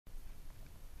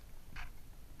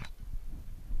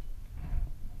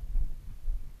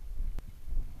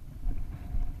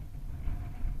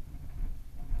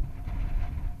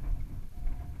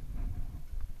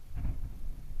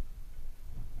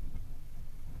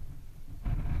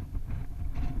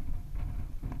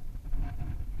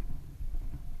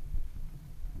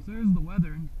So here's the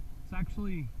weather. It's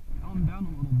actually calmed down a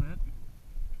little bit.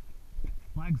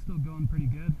 Flag's still going pretty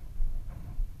good.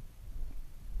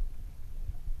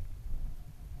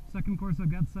 Second course I've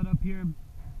got set up here,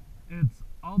 it's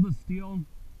all the steel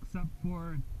except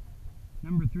for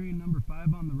number 3 and number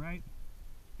 5 on the right,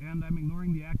 and I'm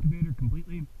ignoring the activator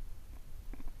completely.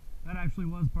 That actually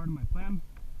was part of my plan.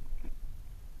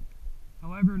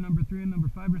 However, number 3 and number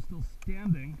 5 are still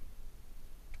standing.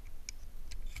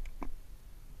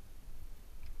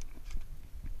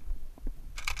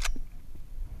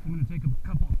 I'm going to take a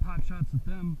couple of pot shots at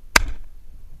them.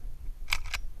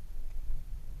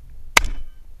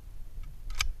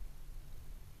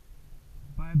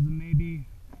 Five's a maybe.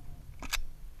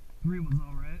 3 was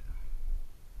all right.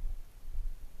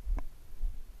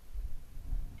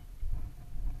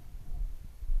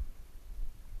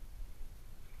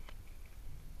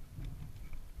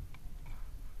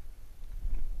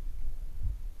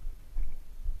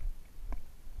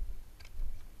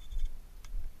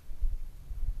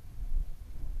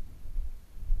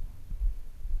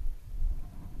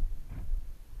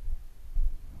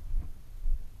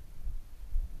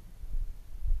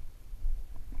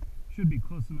 Should be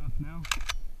close enough now.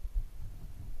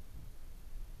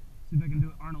 See if I can do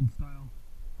it Arnold style.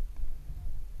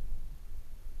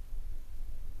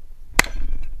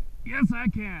 Yes, I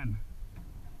can.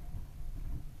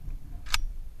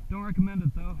 Don't recommend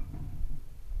it though.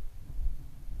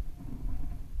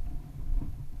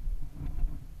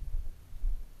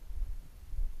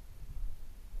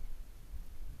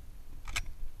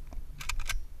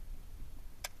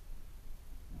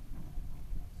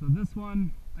 So this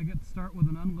one, I get to start with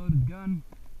an unloaded gun,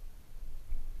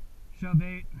 shove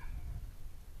 8,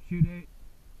 shoot 8,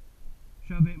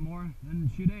 shove 8 more, then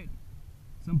shoot 8.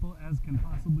 Simple as can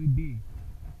possibly be.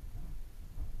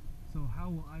 So how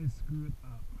will I screw it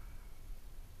up?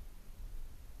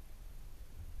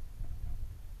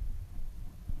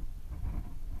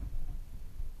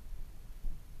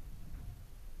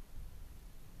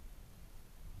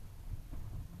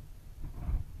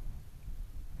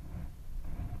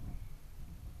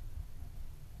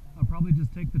 Probably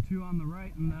just take the 2 on the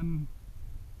right and then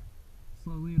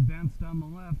slowly advance down the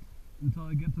left until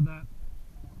I get to that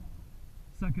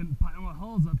second pile of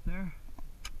hulls up there.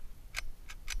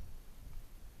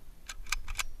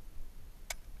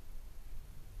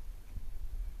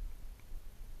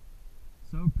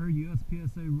 So per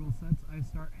USPSA rule sets, I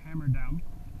start hammer down,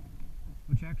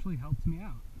 which actually helps me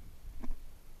out.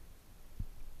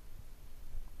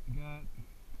 I got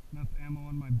enough ammo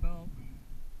on my belt.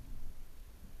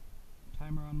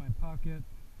 Timer on my pocket.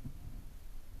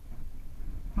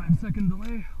 5-second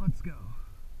delay, let's go.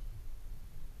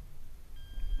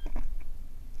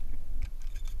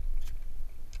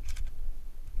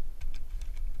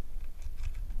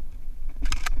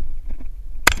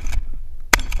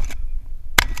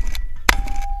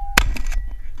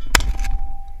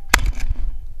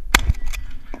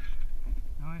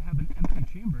 Now I have an empty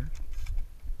chamber.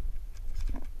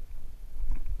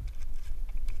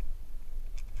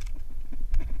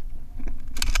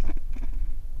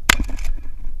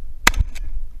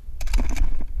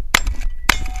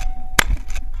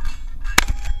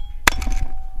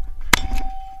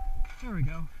 There we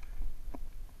go.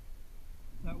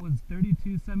 That was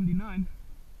 32.79.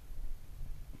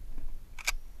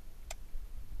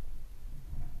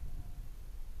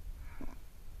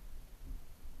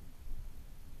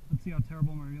 Let's see how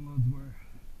terrible my reloads were.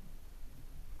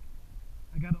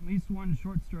 I got at least one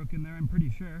short stroke in there, I'm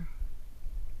pretty sure.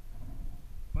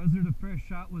 Buzzer to first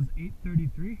shot was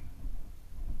 8.33.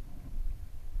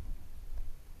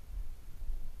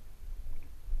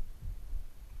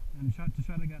 And shot to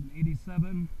shot I got an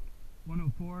 87,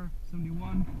 104,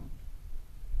 71,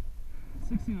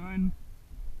 69,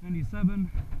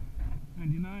 97,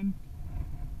 99,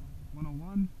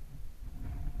 101,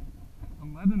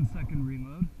 11-second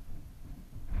reload,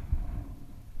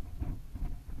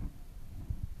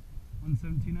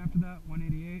 117 after that,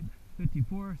 188,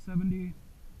 54, 70,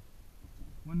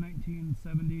 119,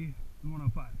 70, and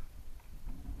 105.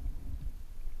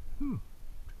 Whew.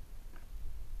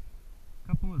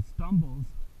 Couple of stumbles.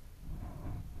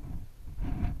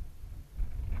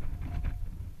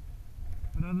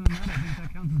 But other than that, I think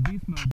that counts as beast mode.